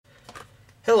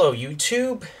Hello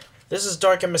YouTube, this is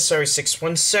Dark Emissary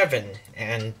 617,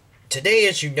 and today,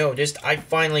 as you noticed, I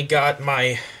finally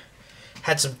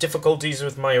had some difficulties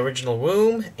with my original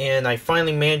room, and I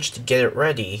finally managed to get it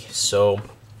ready. So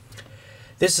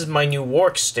this is my new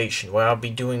workstation where I'll be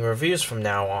doing reviews from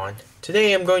now on.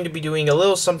 Today I'm going to be doing a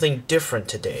little something different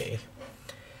today.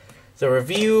 The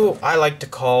review I like to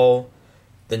call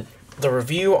the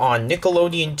review on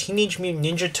Nickelodeon Teenage Mutant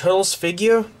Ninja Turtles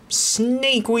figure,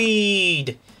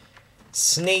 Snakeweed!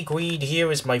 Snakeweed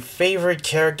here is my favorite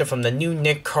character from the new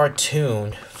Nick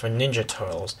cartoon for Ninja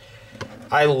Turtles.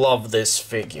 I love this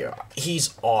figure.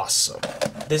 He's awesome.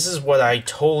 This is what I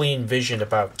totally envisioned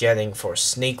about getting for a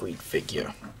Snakeweed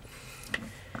figure.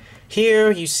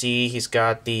 Here you see he's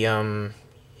got the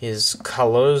his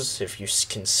colors, if you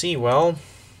can see well,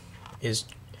 is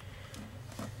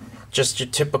just your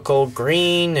typical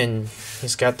green, and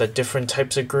he's got the different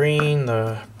types of green,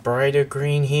 the brighter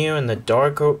green here and the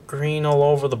darker green all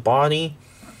over the body.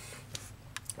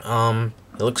 It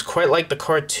looks quite like the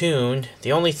cartoon.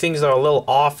 The only things that are a little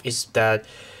off is that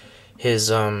his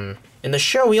in the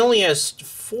show he only has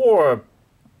 4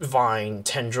 vine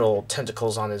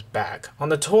tentacles on his back. On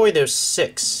the toy there's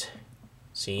 6.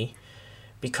 See?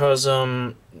 Because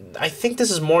I think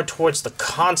this is more towards the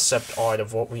concept art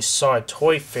of what we saw at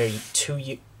Toy Fair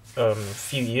a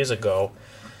few years ago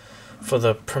for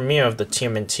the premiere of the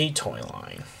TMNT toy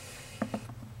line.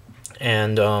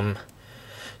 And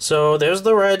so there's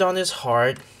the red on his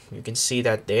heart. You can see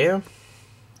that there.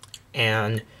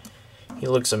 And he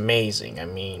looks amazing. I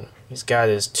mean, he's got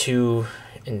his 2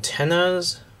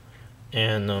 antennas.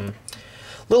 And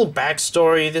little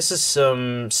backstory. This is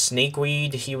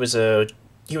Snakeweed. He was a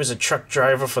truck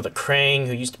driver for the Kraang,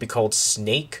 who used to be called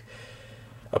Snake.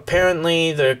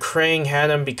 Apparently, the Kraang had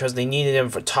him because they needed him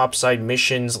for topside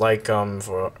missions, like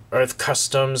for Earth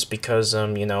Customs, because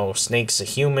you know, Snake's a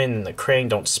human and the Kraang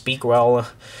don't speak well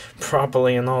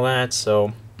properly and all that.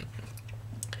 So,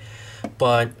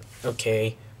 but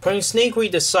okay, putting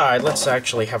Snakeweed aside, let's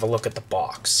actually have a look at the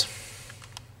box.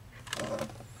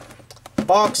 The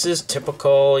box is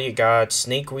typical. You got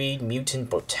Snakeweed, Mutant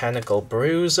Botanical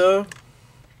Bruiser.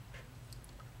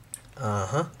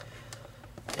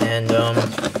 And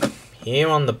here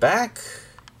on the back,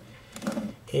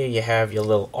 here you have your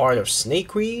little art of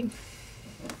Snakeweed.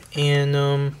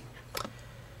 And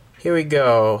here we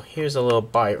go. Here's a little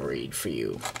bite read for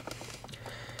you.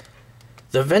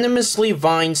 The venomously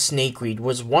vined Snakeweed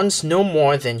was once no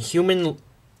more than human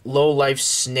low-life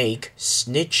snake,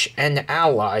 snitch, and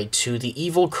ally to the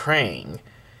evil Kraang.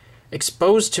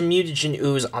 Exposed to mutagen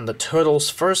ooze on the Turtles'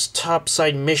 first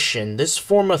topside mission, this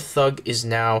former thug is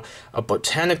now a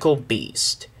botanical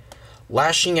beast,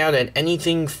 lashing out at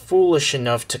anything foolish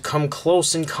enough to come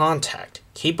close in contact,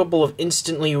 capable of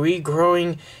instantly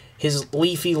regrowing his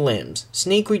leafy limbs.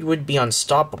 Snakeweed would be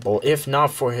unstoppable if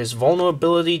not for his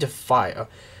vulnerability to fire,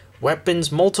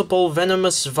 weapons, multiple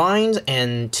venomous vines,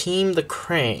 and Team the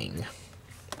Kraang.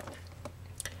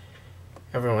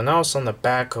 Everyone else on the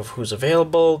back of who's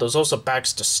available. There's also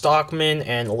Baxter Stockman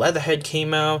and Leatherhead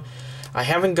came out. I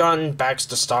haven't gotten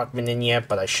Baxter Stockman in yet,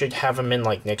 but I should have him in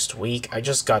like next week. I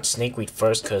just got Snakeweed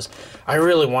first because I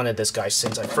really wanted this guy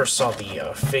since I first saw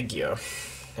the figure.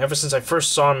 Ever since I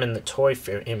first saw him in the Toy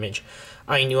Fair image,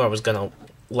 I knew I was gonna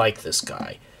like this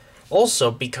guy. Also,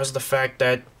 because of the fact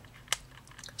that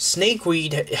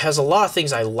Snakeweed has a lot of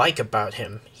things I like about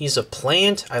him. He's a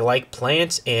plant. I like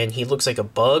plants. And he looks like a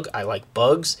bug. I like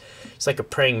bugs. He's like a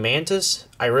praying mantis.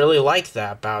 I really like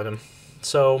that about him.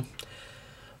 So,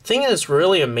 the thing that's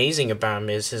really amazing about him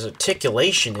is his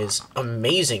articulation is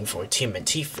amazing for a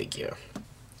TMNT figure.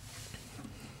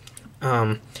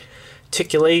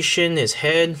 Articulation, his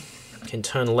head can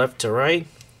turn left to right.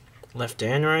 Left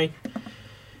and right.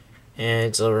 And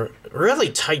it's a really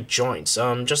tight joints.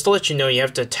 Just to let you know, you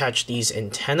have to attach these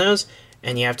antennas,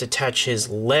 and you have to attach his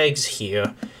legs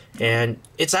here. And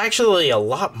it's actually a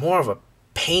lot more of a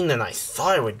pain than I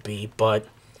thought it would be, but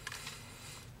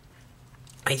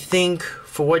I think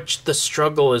for what the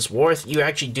struggle is worth, you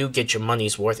actually do get your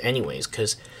money's worth anyways,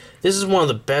 because this is one of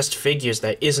the best figures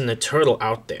that isn't a turtle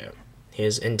out there.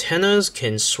 His antennas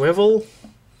can swivel,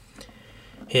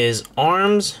 his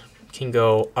arms can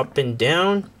go up and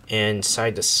down, and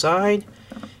side to side.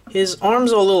 His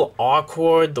arms are a little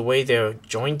awkward the way they're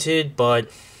jointed,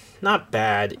 but not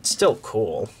bad. It's still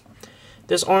cool.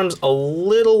 This arm's a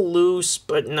little loose,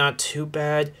 but not too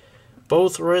bad.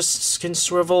 Both wrists can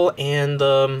swivel, and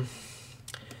the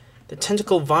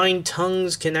tentacle vine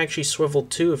tongues can actually swivel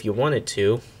too if you wanted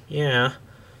to. Yeah.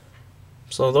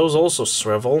 So those also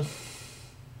swivel.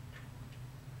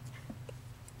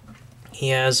 He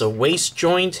has a waist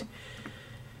joint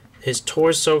His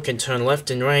torso can turn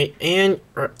left and right, and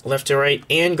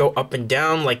go up and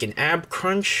down like an ab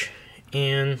crunch,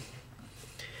 and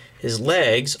his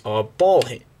legs are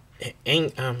like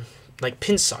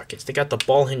pin sockets. They got the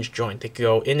ball hinge joint. They can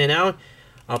go in and out,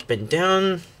 up and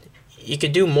down. You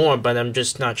could do more, but I'm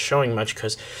just not showing much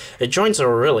because the joints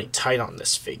are really tight on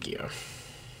this figure.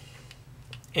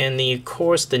 And of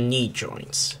course, the knee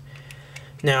joints.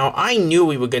 Now, I knew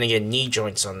we were going to get knee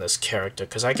joints on this character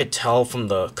because I could tell from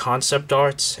the concept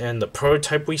arts and the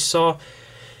prototype we saw.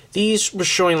 These were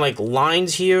showing like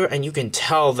lines here, and you can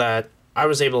tell that I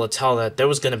was able to tell that there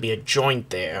was going to be a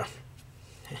joint there.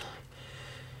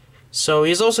 So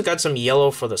he's also got some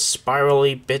yellow for the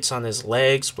spirally bits on his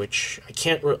legs, which I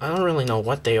don't really know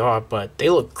what they are, but they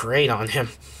look great on him.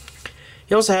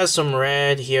 He also has some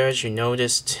red here, as you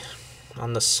noticed,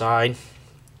 on the side.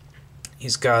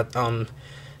 He's got,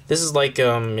 this is like,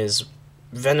 his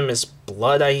venomous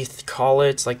blood, I call it.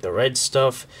 It's like the red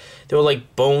stuff. They were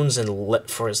like bones and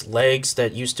for his legs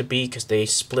that used to be, because they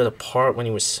split apart when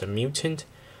he was a mutant.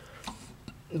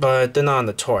 But they're not on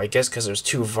the toy, I guess because it was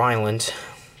too violent.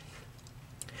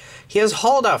 He has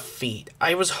hollowed out feet.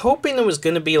 I was hoping it was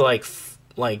going to be like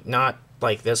not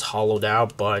like this hollowed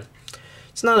out, but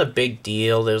it's not a big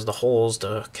deal. There's the holes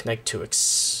to connect to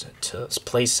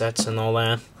play sets and all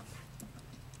that.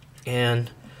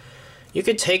 And you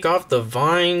could take off the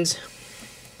vines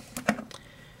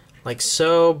like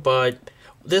so, but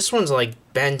this one's like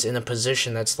bent in a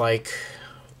position that's like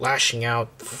lashing out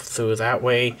through that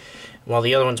way, while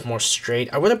the other one's more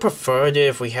straight. I would have preferred it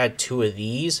if we had two of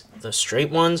these, the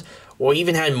straight ones, or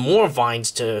even had more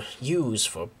vines to use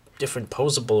for different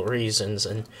posable reasons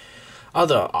and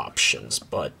other options,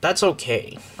 but that's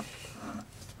okay.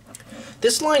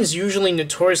 This line's usually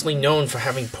notoriously known for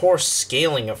having poor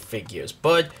scaling of figures,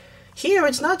 but here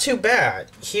it's not too bad.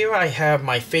 Here I have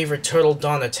my favorite turtle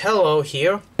Donatello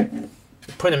here.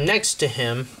 Put him next to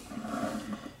him.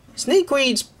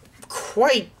 Snakeweed's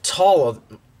quite taller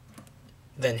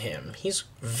than him. He's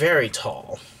very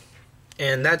tall,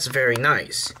 and that's very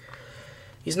nice.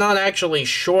 He's not actually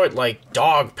short like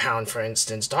Dog Pound, for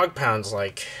instance. Dog Pound's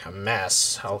like a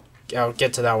mess. I'll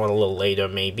get to that one a little later,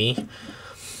 maybe.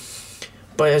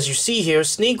 But as you see here,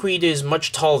 Snakeweed is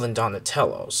much taller than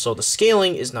Donatello, so the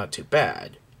scaling is not too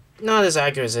bad. Not as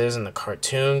accurate as it is in the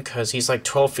cartoon, because he's like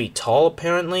 12 feet tall,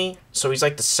 apparently. So he's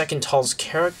like the second tallest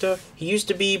character. He used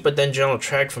to be, but then General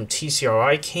Track from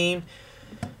TCRI came.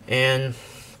 And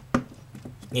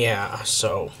yeah,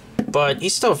 so... But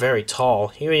he's still very tall.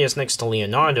 Here he is next to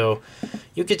Leonardo.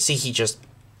 You could see he just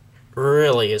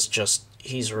really is just...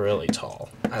 He's really tall.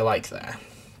 I like that.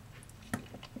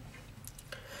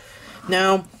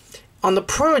 Now, on the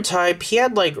prototype, he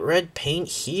had like red paint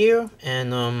here,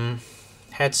 and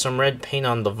had some red paint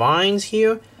on the vines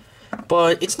here,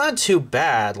 but it's not too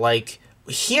bad. Like,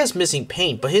 he has missing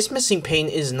paint, but his missing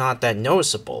paint is not that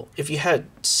noticeable. If you had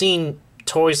seen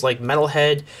toys like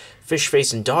Metalhead,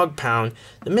 Fishface, and Dog Pound,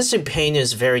 the missing paint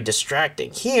is very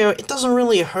distracting. Here, it doesn't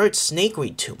really hurt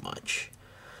Snakeweed too much.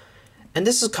 And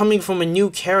this is coming from a new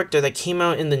character that came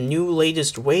out in the new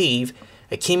latest wave.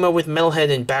 It came out with Metalhead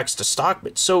and Baxter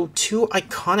Stockman. So, two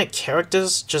iconic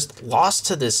characters just lost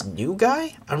to this new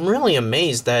guy? I'm really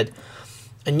amazed that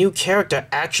a new character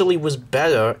actually was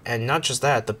better, and not just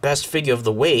that, the best figure of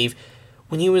the wave,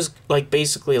 when he was, like,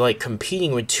 basically, like,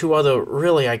 competing with two other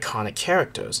really iconic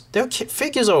characters. Their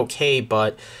figures are okay,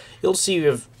 but you'll see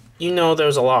if, you know,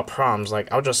 there's a lot of problems.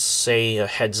 Like, I'll just say a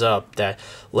heads up that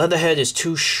Leatherhead is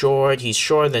too short. He's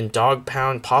shorter than Dog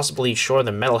Pound, possibly shorter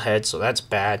than Metalhead, so that's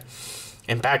bad.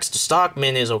 And Baxter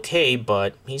Stockman is okay,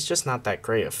 but he's just not that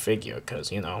great a figure,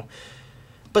 because, you know.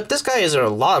 But this guy has a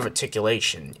lot of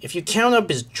articulation. If you count up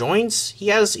his joints,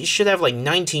 he should have like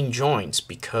 19 joints,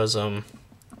 because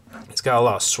he's got a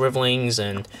lot of swivelings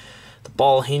and the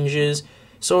ball hinges.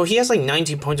 So he has like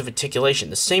 19 points of articulation,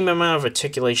 the same amount of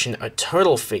articulation a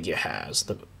turtle figure has,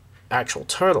 the actual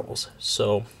turtles.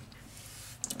 So,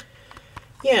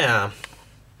 yeah.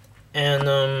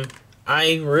 And,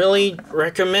 I really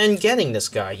recommend getting this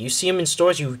guy. You see him in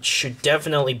stores, you should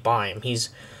definitely buy him. He's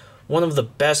one of the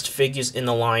best figures in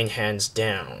the line, hands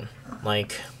down.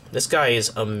 Like, this guy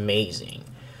is amazing.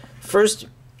 First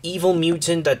evil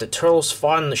mutant that the Turtles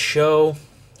fought in the show.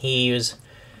 He was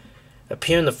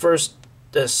appearing in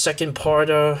the second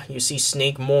parter. You see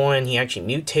Snake more, and he actually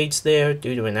mutates there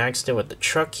due to an accident with the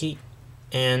truck.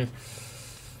 And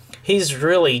he's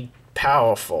really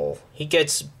powerful. He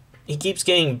keeps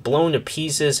getting blown to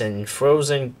pieces and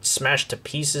frozen, smashed to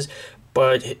pieces,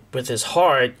 but with his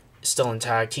heart still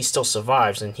intact, he still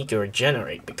survives, and he can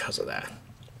regenerate because of that.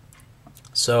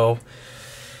 So,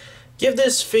 give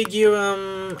this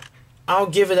figure, I'll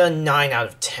give it a 9 out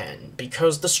of 10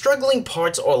 because the struggling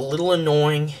parts are a little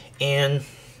annoying and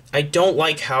I don't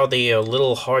like how they are a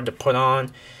little hard to put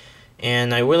on,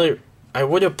 and I would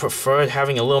have preferred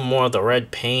having a little more of the red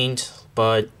paint,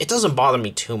 but it doesn't bother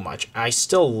me too much. I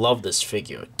still love this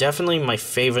figure. Definitely my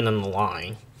favorite in the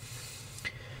line.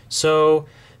 So,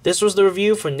 this was the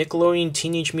review for Nickelodeon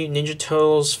Teenage Mutant Ninja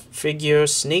Turtles figure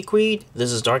Snakeweed.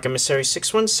 This is Dark Emissary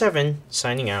 617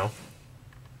 signing out.